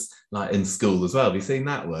he was like in school as well. Have you seen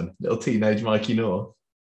that one? Little teenage Mikey North.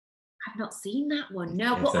 I've not seen that one.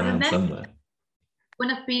 No, but I remember somewhere. When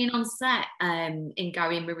I've been on set in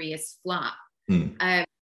Gary and Maria's flat, there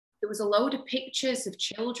was a load of pictures of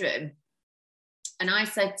children, and I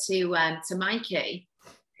said to Mikey,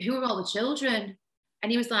 "Who are all the children?"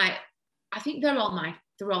 And he was like, "I think they're all my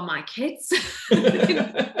kids." So,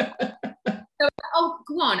 oh,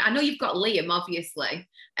 go on. I know you've got Liam, obviously.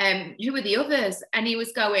 Who are the others? And he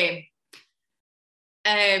was going,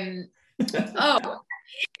 I was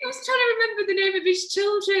trying to remember the name of his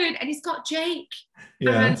children, and he's got Jake.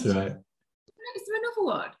 Yeah, that's right. Is there another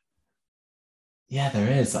one? Yeah,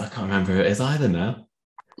 there is. I can't remember who it is either now.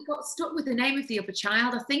 He got stuck with the name of the other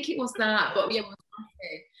child. I think it was that, but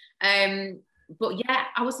I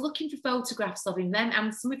was looking for photographs of him then,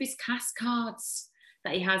 and some of his cast cards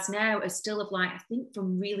that he has now are still of like, I think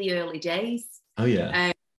from really early days. Oh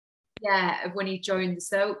yeah. Of when he joined the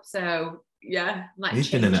soap. So yeah, like he's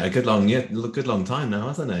been in it a good long time now,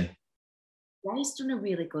 hasn't he? Yeah, he's done a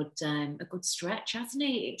really good stretch, hasn't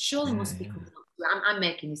he? It surely must be coming up. I'm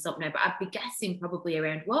making this up now, but I'd be guessing probably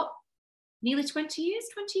around what? Nearly 20 years?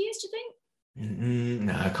 20 years, do you think?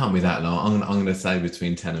 No, it can't be that long. I'm going to say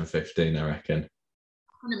between 10 and 15, I reckon.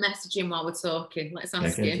 I'm going to message him while we're talking. Let's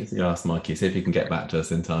ask him. You ask Mikey, see if he can get back to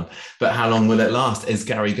us in time. But how long will it last? Is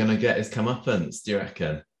Gary going to get his comeuppance, do you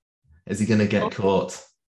reckon? Is he going to get caught?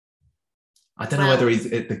 I don't know whether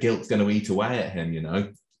the guilt's going to eat away at him, you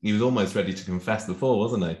know. He was almost ready to confess before,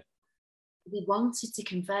 wasn't he? He wanted to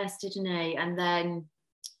confess, didn't he? And then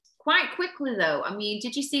quite quickly, though, I mean,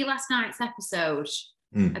 did you see last night's episode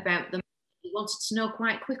about them? He wanted to know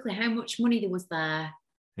quite quickly how much money there was there.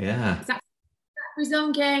 Yeah. Is that for his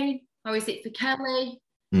own gain, or is it for Kelly?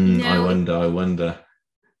 I wonder.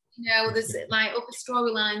 You know, there's like other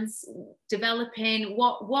storylines developing.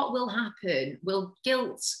 What will happen? Will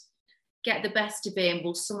guilt get the best of him?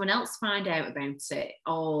 Will someone else find out about it?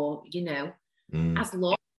 Or, you know, has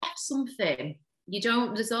Laura left something?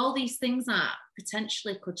 there's all these things that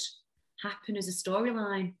potentially could happen as a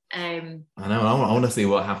storyline. I know. I want to see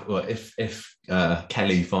what happens if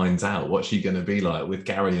Kelly finds out. What's she going to be like with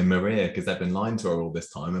Gary and Maria, because they've been lying to her all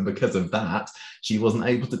this time, and because of that, she wasn't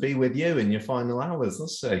able to be with you in your final hours,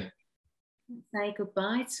 was she? Say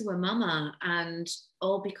goodbye to her mama, and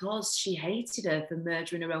all because she hated her for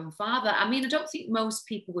murdering her own father. I mean, I don't think most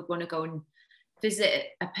people would want to go and visit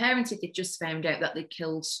a parent if they just found out that they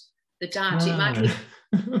killed the dad. No. It might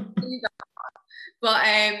be but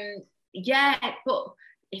yeah, but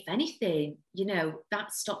if anything, you know,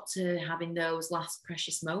 that stopped her having those last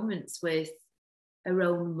precious moments with her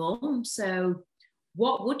own mum. So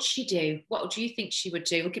what would she do? What do you think she would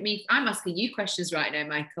do? Look at me, I'm asking you questions right now,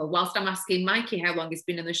 Michael, whilst I'm asking Mikey how long he's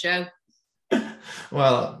been on the show.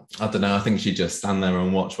 Well, I don't know. I think she'd just stand there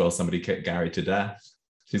and watch while somebody kicked Gary to death.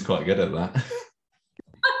 She's quite good at that.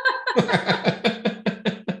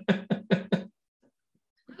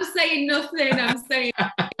 I'm saying nothing. I'm saying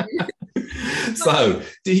So,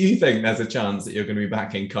 do you think there's a chance that you're going to be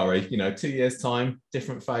back in Corrie? You know, 2 years' time,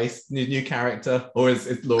 different face, new character, or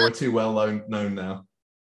is Laura too well known now?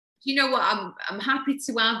 You know what? I'm happy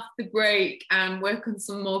to have the break and work on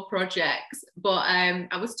some more projects. But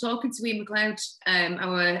I was talking to Ian McLeod,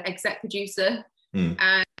 our exec producer,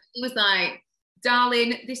 and he was like,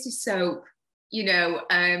 "Darling, this is soap. You know,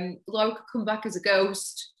 Laura could come back as a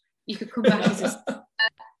ghost. You could come back as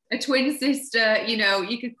a twin sister, you know,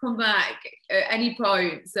 you could come back at any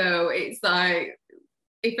point." So it's like,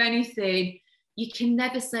 if anything, you can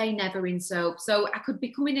never say never in soap. So I could be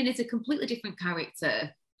coming in as a completely different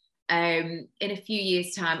character in a few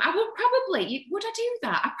years' time. I would probably, would I do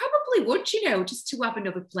that? I probably would, you know, just to have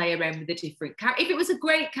another play around with a different character. If it was a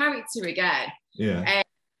great character again. Yeah.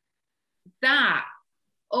 That,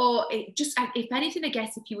 or it just, if anything, I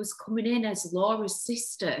guess if you was coming in as Laura's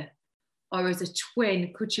sister, or as a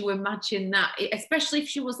twin, could you imagine that? Especially if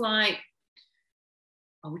she was like,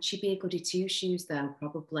 oh, would she be a goody two-shoes though?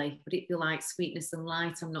 Probably. Would it be like Sweetness and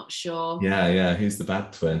Light? I'm not sure. Yeah. Who's the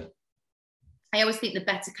bad twin? I always think the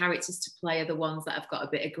better characters to play are the ones that have got a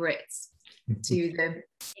bit of grit to them.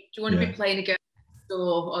 Do you want to be playing a ghost,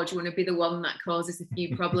 or do you want to be the one that causes a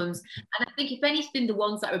few problems? And I think if anything, the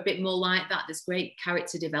ones that are a bit more like that, there's great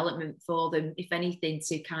character development for them, if anything,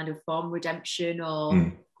 to kind of form redemption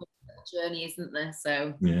or journey, isn't there?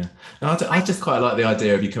 So yeah, I just quite like the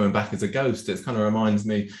idea of you coming back as a ghost. It kind of reminds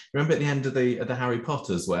me, remember at the end of the Harry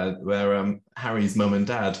Potters where Harry's mum and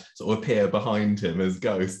dad sort of appear behind him as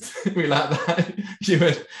ghosts. We like that.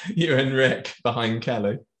 you and Rick behind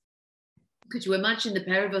Kelly. Could you imagine the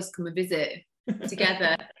pair of us come and visit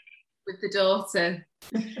together with the daughter?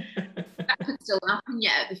 That could still happen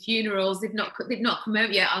yet at the funerals. They've not come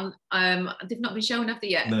out yet on they've not been shown, have they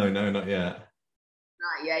yet? No, not yet.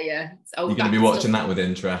 Right, yeah. You're going to be watching that with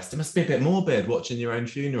interest. It must be a bit morbid watching your own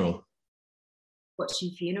funeral. Watching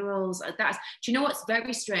funerals. Do you know what's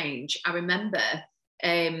very strange? I remember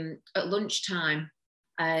at lunchtime,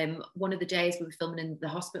 one of the days we were filming in the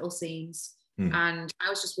hospital scenes, and I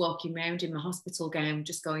was just walking around in my hospital gown,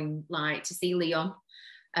 just going like to see Leon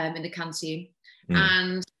in the canteen.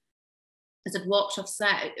 And as I'd walked off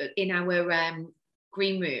set in our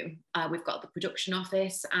green room, we've got the production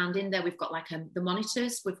office, and in there we've got like the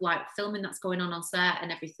monitors with like filming that's going on set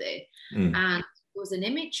and everything. And there was an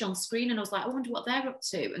image on screen, and I was like, I wonder what they're up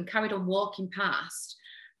to, and carried on walking past.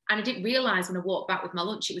 And I didn't realise when I walked back with my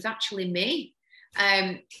lunch, it was actually me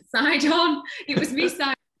side on. It was me side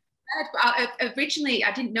on. But originally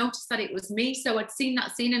I didn't notice that it was me. So I'd seen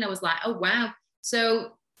that scene and I was like, oh wow.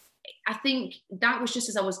 So I think that was just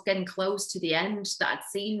as I was getting close to the end that I'd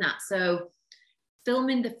seen that. So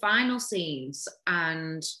filming the final scenes,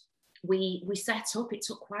 and we set up, it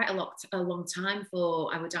took quite a long time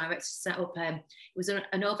for our director to set up. It was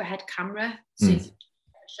an overhead camera, so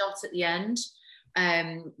shot at the end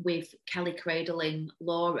with Kelly cradling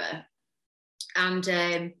Laura, and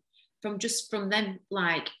from them,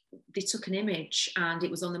 like, they took an image and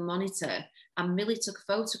it was on the monitor, and Millie took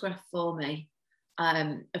a photograph for me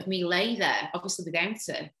of me lay there, obviously without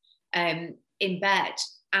her, in bed.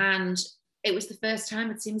 And it was the first time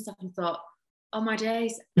I'd seen myself and thought, oh my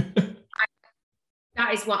days,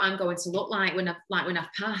 that is what I'm going to look like when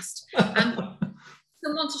I've passed. And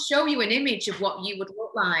someone to show you an image of what you would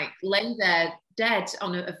look like laying there dead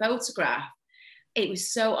on a photograph. It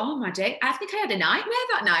was so, oh my day. I think I had a nightmare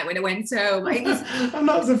that night when I went home. I'm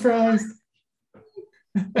not surprised.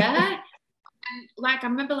 Yeah. And like, I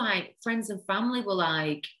remember like friends and family were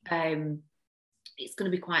like, it's going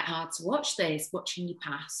to be quite hard to watch this, watching you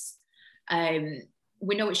pass.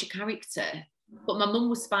 We know it's your character, But my mum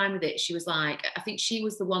was fine with it. She was like, I think she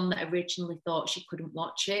was the one that originally thought she couldn't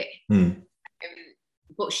watch it.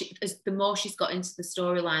 But as the more she's got into the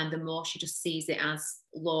storyline, the more she just sees it as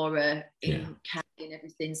Laura in Kelly and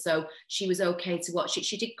everything. So she was okay to watch it.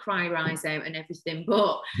 She did cry her eyes out and everything,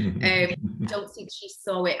 but I don't think she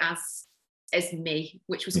saw it as me,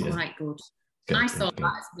 which was quite good. I saw that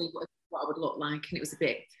as me, what I would look like, and it was a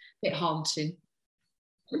bit haunting.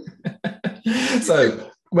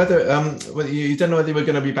 So whether you don't know whether we're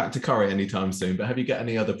going to be back to Corrie anytime soon, but have you got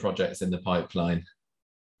any other projects in the pipeline?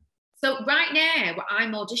 So right now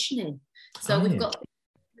I'm auditioning. So we've got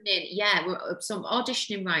I'm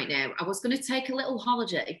auditioning right now. I was going to take a little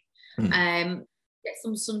holiday, get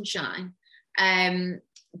some sunshine.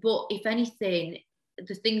 But if anything,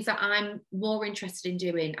 the things that I'm more interested in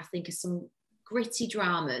doing, I think, are some gritty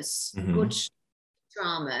dramas, good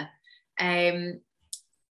drama.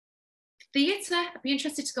 Theatre, I'd be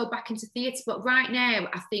interested to go back into theatre, but right now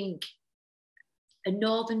I think a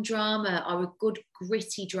northern drama or a good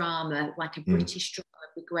gritty drama, like a British drama,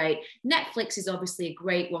 would be great. Netflix is obviously a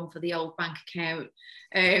great one for the old bank account,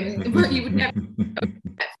 but you would never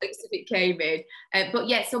Netflix if it came in. But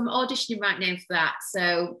yeah, so I'm auditioning right now for that.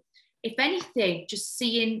 So if anything, just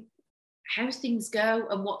seeing how things go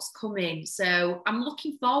and what's coming. So I'm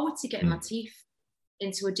looking forward to getting my teeth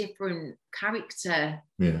into a different character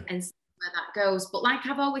and see where that goes. But like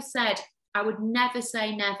I've always said, I would never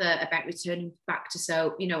say never about returning back to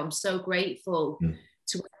soap. You know, I'm so grateful to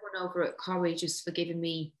everyone over at Corrie just for giving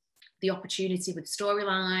me the opportunity with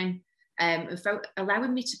storyline and for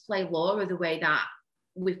allowing me to play Laura the way that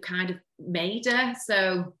we've kind of made her.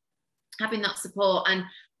 So having that support. And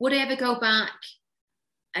would I ever go back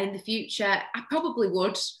in the future? I probably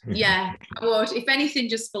would. Yeah, I would. If anything,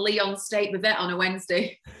 just for Leon's steak with it on a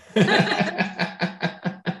Wednesday.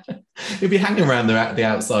 You'll be hanging around the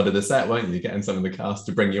outside of the set, won't you? Getting some of the cast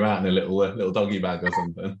to bring you out in a little doggy bag or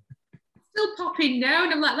something. Still popping now,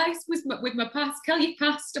 and I'm like, that's with my pass. Kelly, you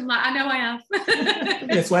passed. I'm like, I know I have.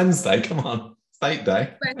 It's Wednesday. Come on, steak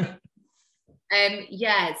day.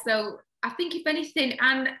 Yeah. So I think if anything,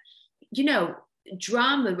 and you know,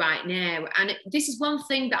 drama right now, and this is one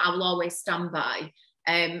thing that I will always stand by.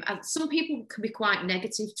 And some people can be quite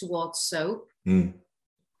negative towards soap.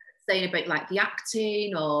 Saying about like the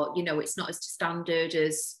acting, or you know, it's not as standard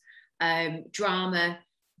as drama.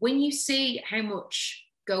 When you see how much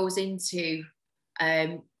goes into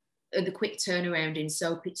the quick turnaround in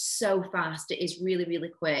soap, it's so fast. It is really, really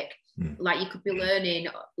quick. Like you could be learning,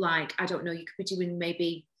 like, I don't know, you could be doing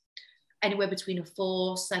maybe anywhere between a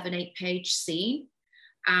 4, 7, 8 page scene,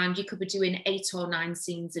 and you could be doing 8 or 9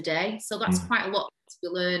 scenes a day. So that's quite a lot to be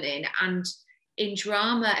learning. And in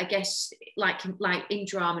drama, I guess, like in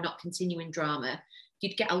drama, not continuing drama,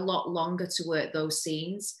 you'd get a lot longer to work those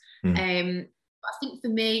scenes. I think for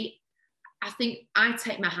me, I think I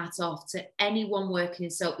take my hat off to anyone working in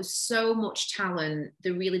soap. There's so much talent,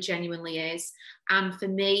 there really genuinely is. And for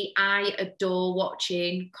me, I adore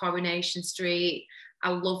watching Coronation Street. I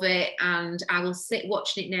love it, and I will sit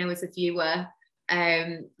watching it now as a viewer,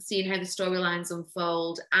 seeing how the storylines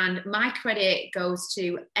unfold. And my credit goes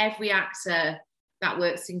to every actor that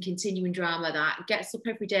works in continuing drama that gets up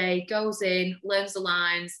every day, goes in, learns the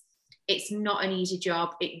lines. It's not an easy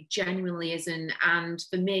job. It genuinely isn't. And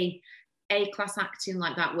for me, A-class acting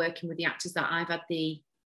like that, working with the actors that I've had the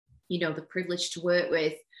privilege to work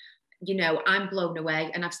with, you know, I'm blown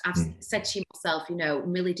away. And I've said to myself, you know,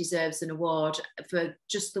 Millie deserves an award for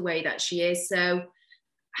just the way that she is. So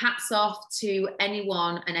hats off to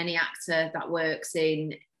anyone and any actor that works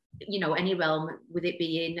in, you know, any realm, with it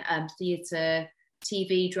being theatre,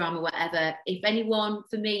 TV, drama, whatever. If anyone,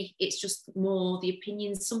 for me, it's just more the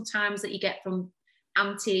opinions sometimes that you get from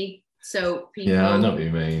anti-soap people. Yeah, I know what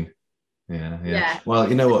you mean. Yeah. Well,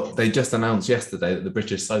 you know what? They just announced yesterday that the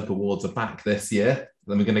British Soap Awards are back this year.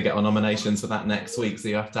 Then we're going to get our nominations for that next week. So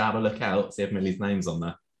you have to have a look out, see if Millie's name's on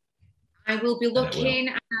there. I will be looking,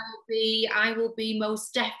 and I will be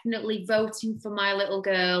most definitely voting for my little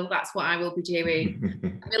girl. That's what I will be doing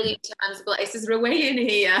a million times. But is there a way in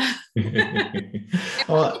here?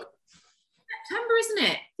 Well, September, isn't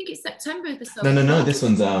it? I think it's September. No. This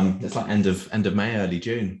one's it's like end of May, early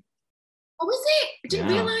June. Oh, is it? I didn't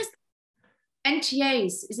realise.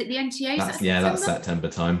 NTAs. Is it the NTAs? That's September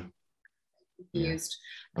time. Confused.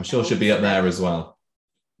 I'm sure she'll be up there as well.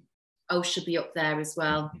 Oh, she'll be up there as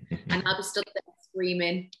well. And I'll be stood there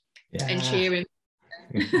screaming and cheering.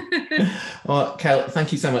 Well, Kel,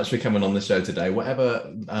 thank you so much for coming on the show today.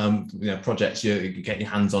 Whatever projects you get your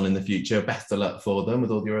hands on in the future, best of luck for them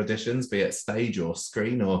with all your auditions, be it stage or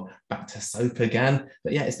screen or back to soap again.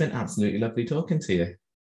 But yeah, it's been absolutely lovely talking to you.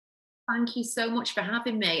 Thank you so much for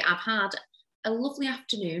having me. I've had a lovely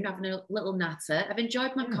afternoon, having a little natter. I've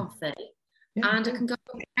enjoyed my coffee, and I can go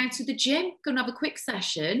out to the gym, go and have a quick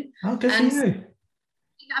session. Oh, good for you.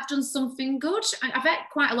 I've done something good. I've ate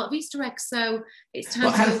quite a lot of Easter eggs, so it's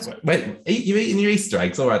time to... Wait, you've eaten your Easter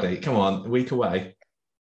eggs already? Come on, a week away.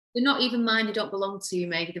 They're not even mine, they don't belong to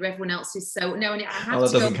me. They're everyone else's. So, no, and I have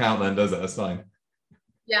that doesn't count then, does it? That's fine.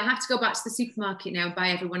 Yeah, I have to go back to the supermarket now and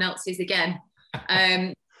buy everyone else's again.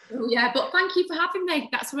 Yeah, but thank you for having me.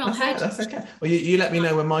 That's a real head. That's okay. Well, you let me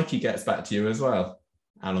know when Mikey gets back to you as well.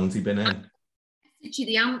 How long's he been in? I'll message you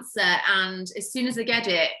the answer, and as soon as I get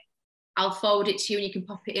it, I'll forward it to you and you can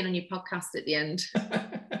pop it in on your podcast at the end.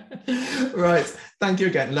 Right. Thank you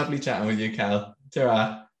again. Lovely chatting with you, Kel.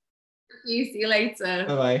 Ta-ra. Thank you. See you later.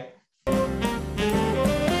 Bye-bye.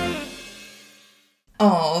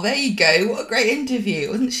 Oh, there you go. What a great interview.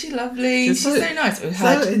 Wasn't she lovely? She's so nice.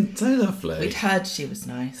 So lovely. We'd heard she was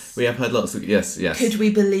nice. We have heard lots of... Yes. Could we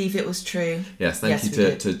believe it was true? Yes, thank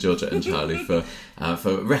you to Georgia and Charlie for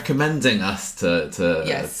recommending us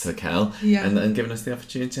to Kel and giving us the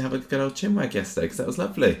opportunity to have a good old chinwag yesterday, because that was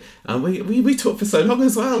lovely. And we talked for so long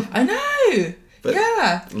as well. I know. But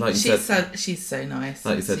like she's so nice.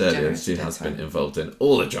 Like you said earlier, she has been involved in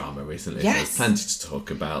all the drama recently. Yes. There's plenty to talk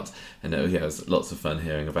about. And it was lots of fun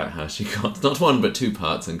hearing about how she got not one but two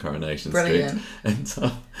parts in Coronation Street. And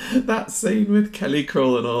that scene with Kelly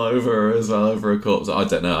crawling all over her as well, over a corpse. I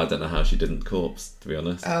don't know how she didn't corpse, to be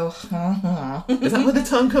honest. Oh, is that where the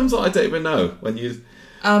term comes from? I don't even know. When you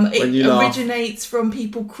it originates from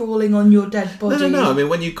people crawling on your dead body. No. I mean,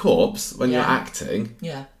 when you corpse, when you're acting.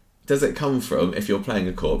 Yeah. Does it come from, if you're playing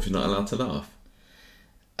a corpse, you're not allowed to laugh?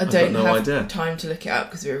 I don't have time to look it up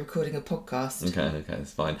because we're recording a podcast. Okay,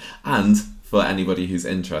 that's fine. And for anybody who's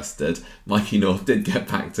interested, Mikey North did get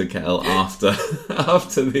back to Kel after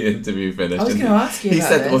the interview finished. I was going to ask you about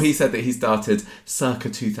this. Well, he said that he started circa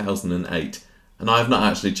 2008. And I have not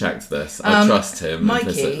actually checked this. I trust him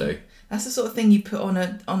implicitly. Mikey, that's the sort of thing you put on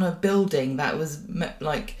a building that was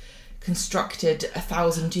like... constructed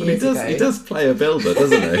 1,000 years ago. He does play a builder,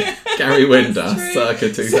 doesn't he? Gary Windass,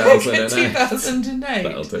 circa 2008.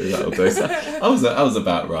 That'll do. So I was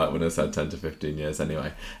about right when I said 10 to 15 years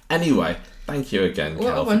anyway. Anyway, thank you again,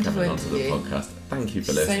 Kel, for coming onto the podcast. Thank you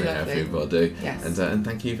for listening, everybody. Yes. And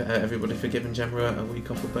thank you for everybody for giving Gemma a week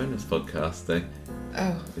off of bonus podcasting.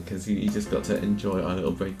 Oh. Because you just got to enjoy our little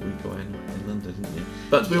break week away in London, didn't you?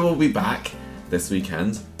 But we will be back this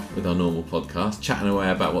weekend with our normal podcast, chatting away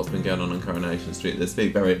about what's been going on Coronation Street this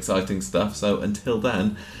week. Very exciting stuff. So until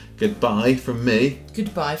then, goodbye from me.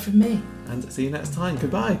 Goodbye from me. And see you next time.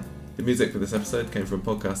 Goodbye. The music for this episode came from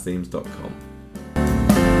podcastthemes.com.